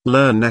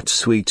Learn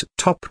NetSuite.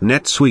 Top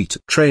NetSuite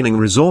training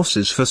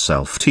resources for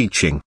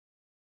self-teaching.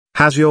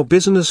 Has your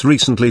business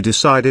recently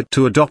decided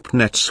to adopt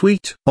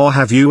NetSuite, or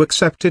have you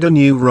accepted a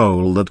new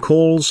role that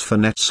calls for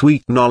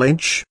NetSuite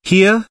knowledge?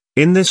 Here,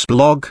 in this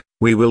blog,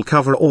 we will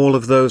cover all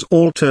of those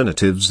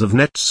alternatives of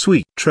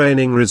NetSuite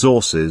training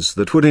resources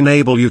that would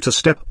enable you to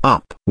step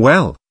up.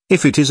 Well,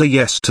 if it is a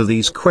yes to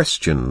these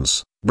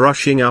questions,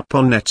 brushing up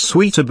on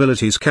NetSuite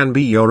abilities can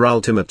be your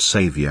ultimate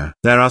savior.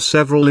 There are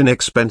several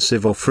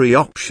inexpensive or free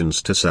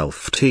options to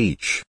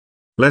self-teach.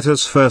 Let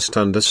us first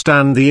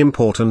understand the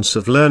importance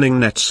of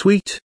learning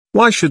NetSuite.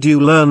 Why should you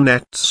learn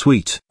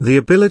NetSuite? The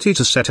ability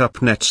to set up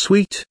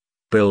NetSuite,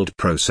 build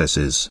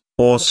processes,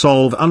 or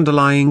solve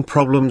underlying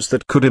problems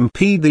that could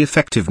impede the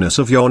effectiveness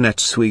of your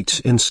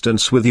NetSuite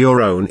instance with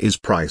your own is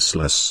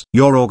priceless.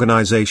 Your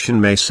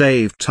organization may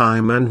save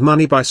time and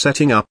money by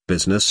setting up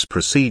business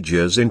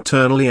procedures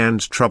internally and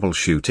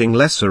troubleshooting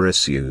lesser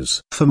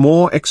issues. For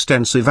more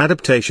extensive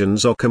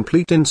adaptations or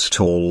complete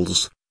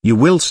installs, you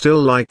will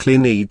still likely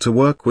need to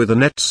work with a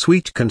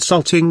NetSuite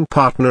consulting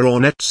partner or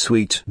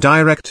NetSuite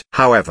Direct.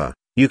 However,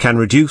 you can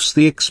reduce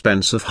the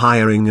expense of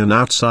hiring an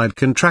outside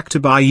contractor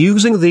by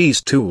using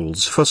these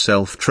tools for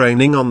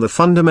self-training on the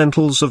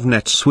fundamentals of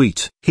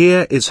NetSuite.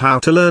 Here is how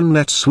to learn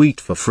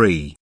NetSuite for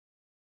free.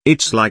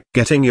 It's like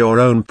getting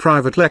your own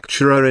private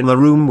lecturer in the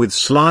room with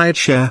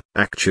SlideShare.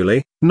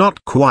 Actually,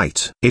 not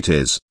quite. It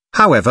is,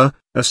 however,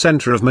 a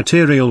center of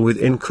material with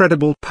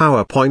incredible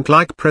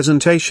PowerPoint-like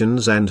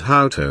presentations and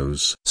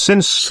how-tos.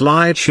 Since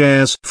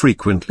SlideShares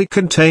frequently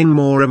contain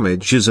more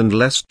images and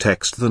less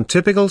text than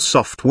typical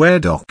software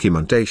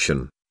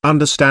documentation,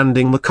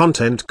 understanding the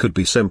content could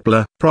be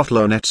simpler.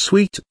 Protlo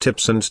NetSuite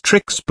Tips and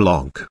Tricks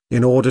blog.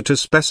 In order to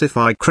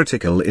specify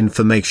critical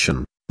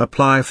information,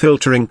 apply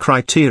filtering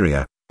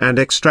criteria, and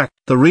extract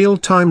the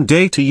real-time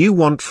data you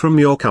want from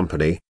your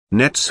company,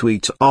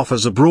 NetSuite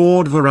offers a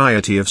broad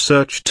variety of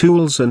search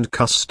tools and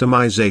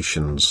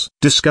customizations.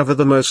 Discover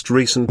the most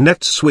recent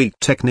NetSuite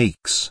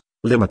techniques,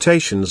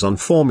 limitations on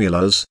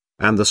formulas,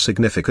 and the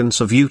significance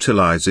of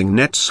utilizing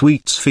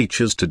NetSuite's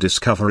features to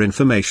discover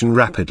information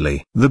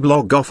rapidly. The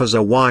blog offers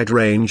a wide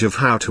range of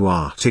how-to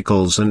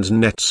articles and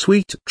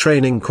NetSuite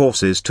training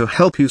courses to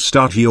help you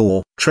start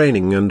your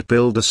training and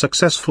build a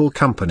successful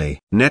company.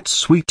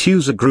 NetSuite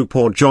User Group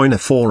or join a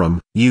forum.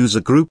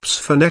 User groups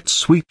for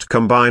NetSuite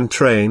combine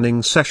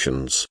training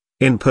sessions,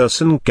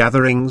 in-person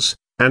gatherings,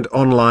 and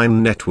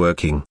online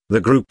networking. The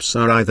groups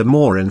are either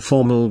more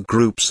informal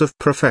groups of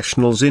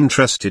professionals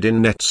interested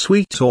in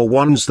NetSuite or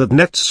ones that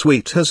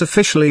NetSuite has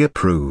officially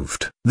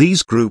approved.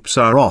 These groups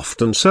are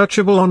often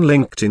searchable on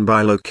LinkedIn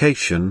by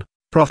location.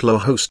 Protlo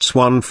hosts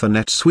one for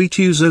NetSuite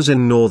users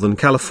in Northern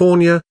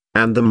California,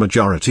 and the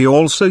majority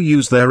also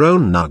use their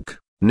own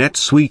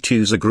NetSuite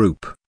user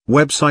group.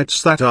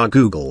 Websites that are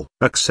Google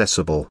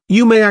accessible.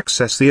 You may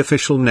access the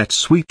official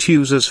NetSuite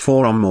users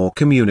forum or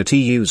community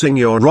using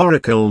your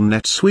Oracle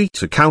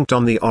NetSuite account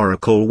on the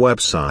Oracle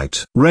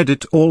website.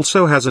 Reddit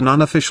also has an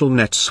unofficial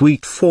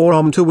NetSuite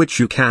forum to which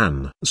you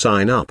can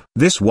sign up.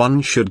 This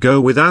one should go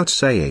without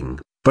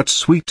saying, but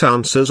Suite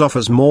Answers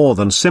offers more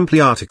than simply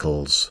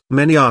articles.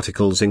 Many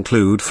articles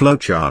include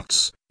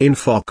flowcharts,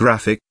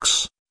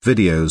 infographics,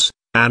 videos,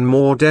 and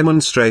more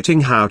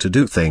demonstrating how to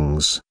do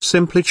things.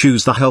 Simply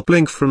choose the help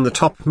link from the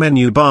top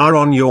menu bar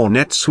on your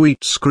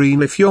NetSuite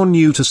screen if you're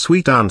new to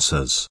Suite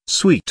Answers.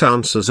 Suite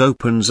Answers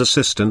opens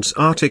assistance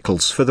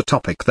articles for the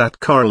topic that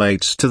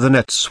correlates to the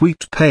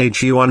NetSuite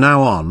page you are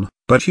now on,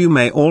 but you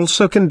may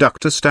also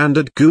conduct a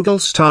standard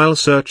Google-style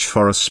search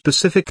for a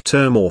specific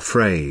term or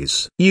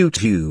phrase.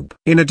 YouTube.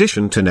 In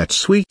addition to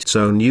NetSuite's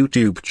own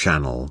YouTube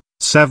channel,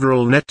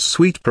 several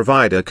NetSuite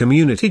provider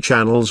community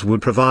channels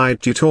would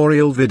provide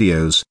tutorial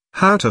videos,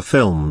 how-to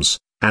films,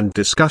 and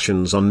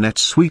discussions on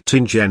NetSuite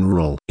in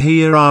general.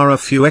 Here are a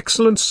few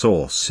excellent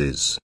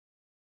sources.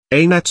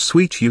 A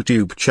NetSuite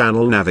YouTube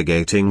channel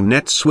navigating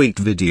NetSuite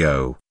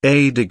video.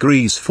 A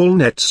Degrees full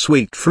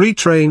NetSuite free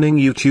training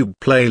YouTube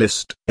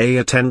playlist. A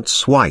Attend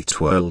Suite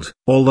World.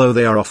 Although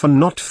they are often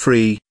not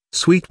free,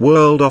 Suite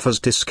World offers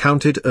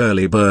discounted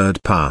early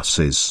bird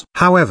passes.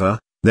 However,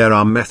 there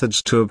are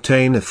methods to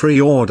obtain a free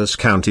or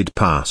discounted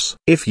pass.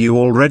 If you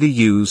already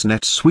use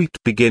NetSuite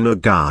Beginner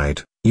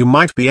Guide, you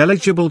might be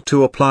eligible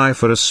to apply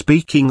for a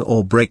speaking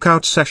or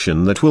breakout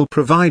session that will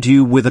provide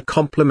you with a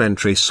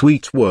complimentary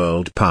Suite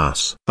World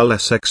Pass. A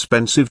less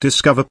expensive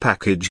Discover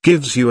package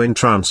gives you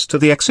entrance to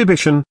the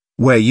exhibition,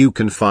 where you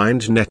can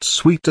find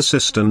NetSuite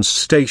assistance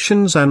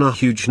stations and a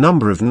huge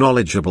number of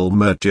knowledgeable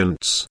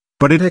merchants,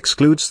 but it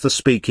excludes the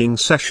speaking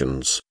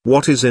sessions.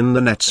 What is in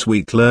the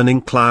NetSuite Learning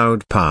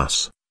Cloud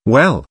Pass?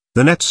 Well,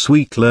 the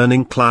NetSuite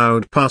Learning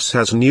Cloud Pass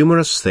has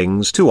numerous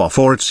things to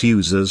offer its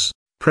users.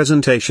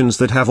 Presentations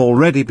that have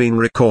already been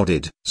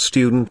recorded,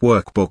 student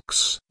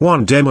workbooks,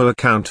 one demo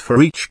account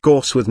for each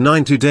course with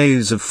 90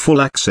 days of full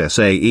access,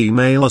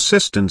 email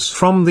assistance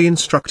from the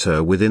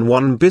instructor within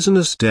one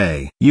business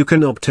day. You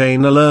can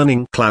obtain a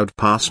Learning Cloud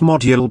Pass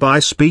module by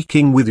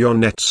speaking with your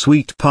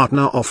NetSuite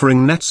partner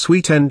offering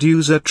NetSuite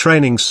end-user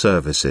training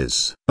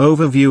services.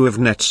 Overview of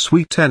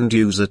NetSuite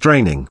end-user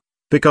training.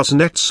 Because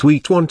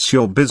NetSuite wants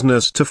your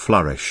business to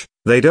flourish,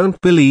 they don't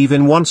believe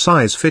in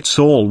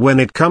one-size-fits-all when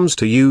it comes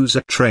to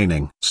user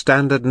training.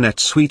 Standard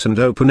NetSuite and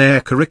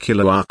OpenAir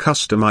curricula are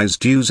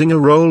customized using a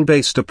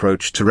role-based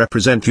approach to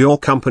represent your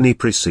company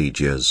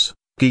procedures,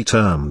 key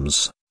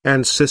terms,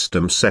 and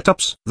system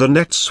setups. The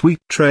NetSuite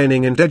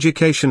training and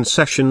education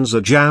sessions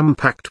are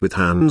jam-packed with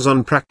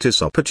hands-on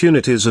practice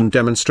opportunities and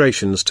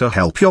demonstrations to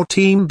help your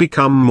team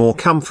become more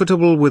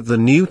comfortable with the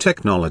new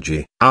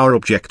technology. Our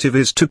objective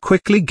is to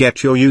quickly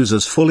get your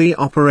users fully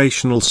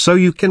operational so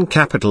you can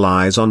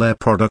capitalize on their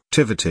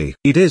productivity.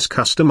 It is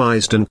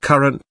customized and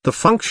current. The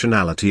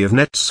functionality of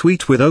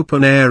NetSuite with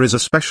OpenAir is a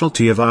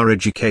specialty of our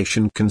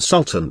education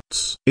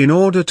consultants. In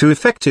order to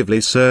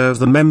effectively serve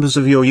the members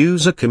of your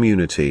user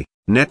community,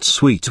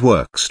 NetSuite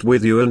works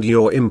with you and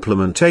your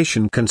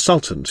implementation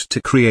consultant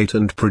to create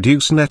and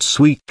produce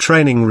NetSuite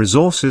training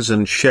resources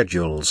and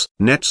schedules.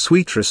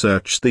 NetSuite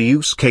research the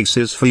use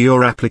cases for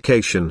your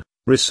application,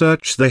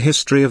 research the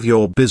history of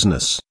your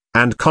business,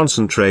 and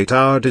concentrate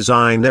our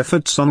design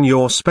efforts on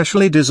your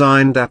specially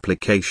designed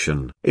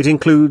application. It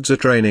includes a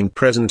training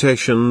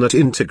presentation that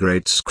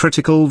integrates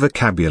critical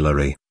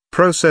vocabulary,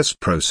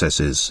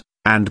 processes,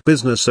 and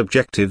business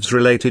objectives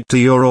related to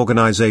your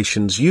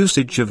organization's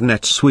usage of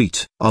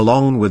NetSuite.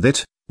 Along with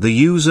it, the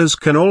users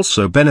can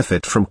also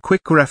benefit from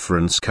quick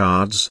reference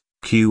cards,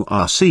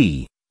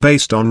 QRC,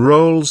 based on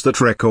roles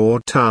that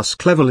record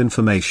task-level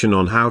information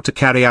on how to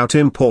carry out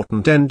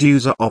important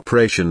end-user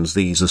operations.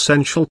 These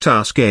essential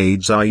task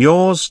aids are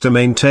yours to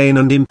maintain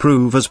and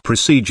improve as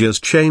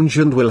procedures change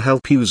and will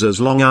help users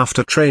long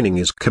after training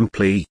is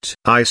complete.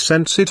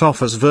 iSense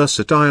offers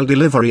versatile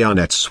delivery. Our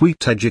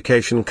NetSuite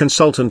education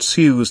consultants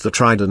use the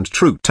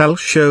tried-and-true tell,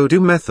 show,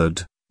 do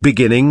method,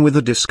 beginning with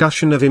a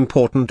discussion of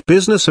important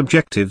business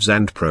objectives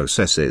and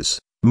processes,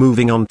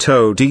 moving on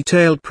to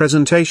detailed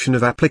presentation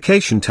of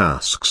application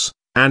tasks,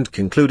 and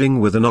concluding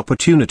with an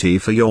opportunity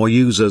for your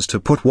users to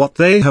put what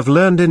they have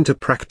learned into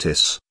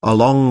practice.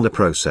 Along the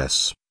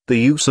process, the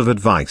use of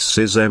advice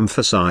is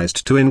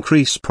emphasized to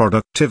increase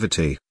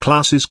productivity.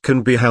 Classes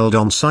can be held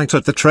on-site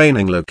at the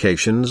training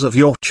locations of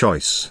your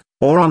choice,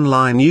 or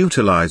online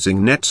utilizing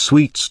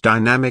NetSuite's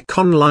dynamic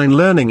online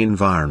learning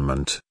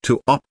environment.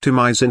 To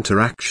optimize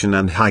interaction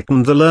and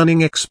heighten the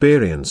learning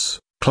experience,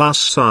 class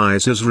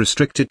size is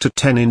restricted to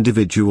 10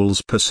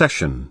 individuals per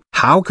session.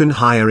 How can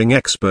hiring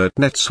expert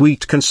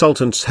NetSuite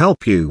consultants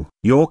help you?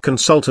 Your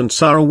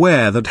consultants are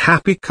aware that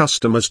happy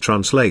customers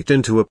translate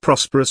into a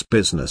prosperous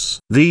business.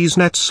 These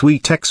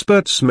NetSuite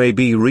experts may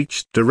be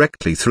reached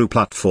directly through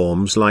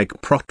platforms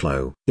like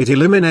Protlo. It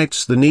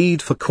eliminates the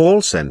need for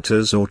call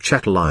centers or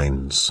chat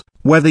lines.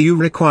 Whether you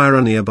require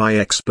a nearby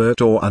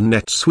expert or a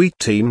NetSuite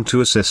team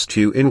to assist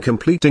you in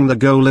completing the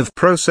go-live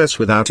process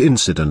without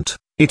incident,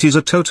 it is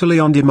a totally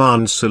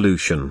on-demand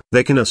solution.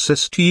 They can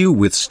assist you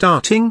with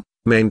starting,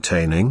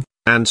 maintaining,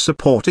 and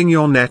supporting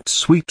your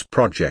NetSuite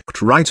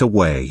project right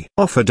away.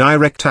 Offer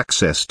direct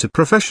access to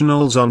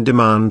professionals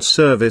on-demand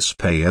service,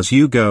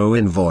 pay-as-you-go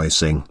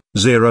invoicing,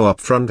 zero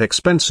upfront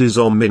expenses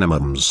or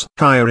minimums.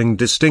 Hiring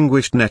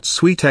distinguished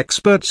NetSuite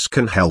experts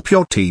can help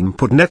your team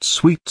put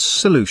NetSuite's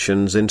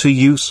solutions into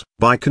use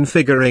by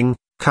configuring,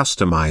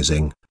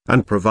 customizing,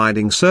 and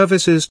providing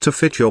services to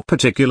fit your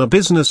particular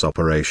business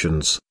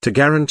operations. To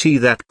guarantee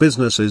that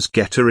businesses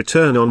get a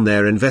return on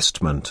their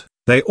investment,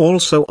 they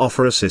also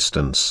offer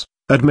assistance,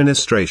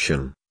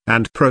 administration,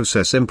 and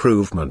process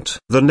improvement.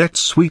 The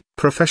NetSuite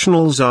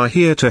professionals are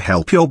here to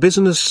help your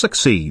business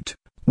succeed.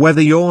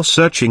 Whether you're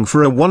searching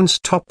for a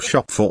one-stop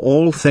shop for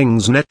all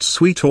things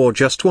NetSuite or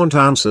just want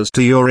answers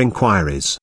to your inquiries,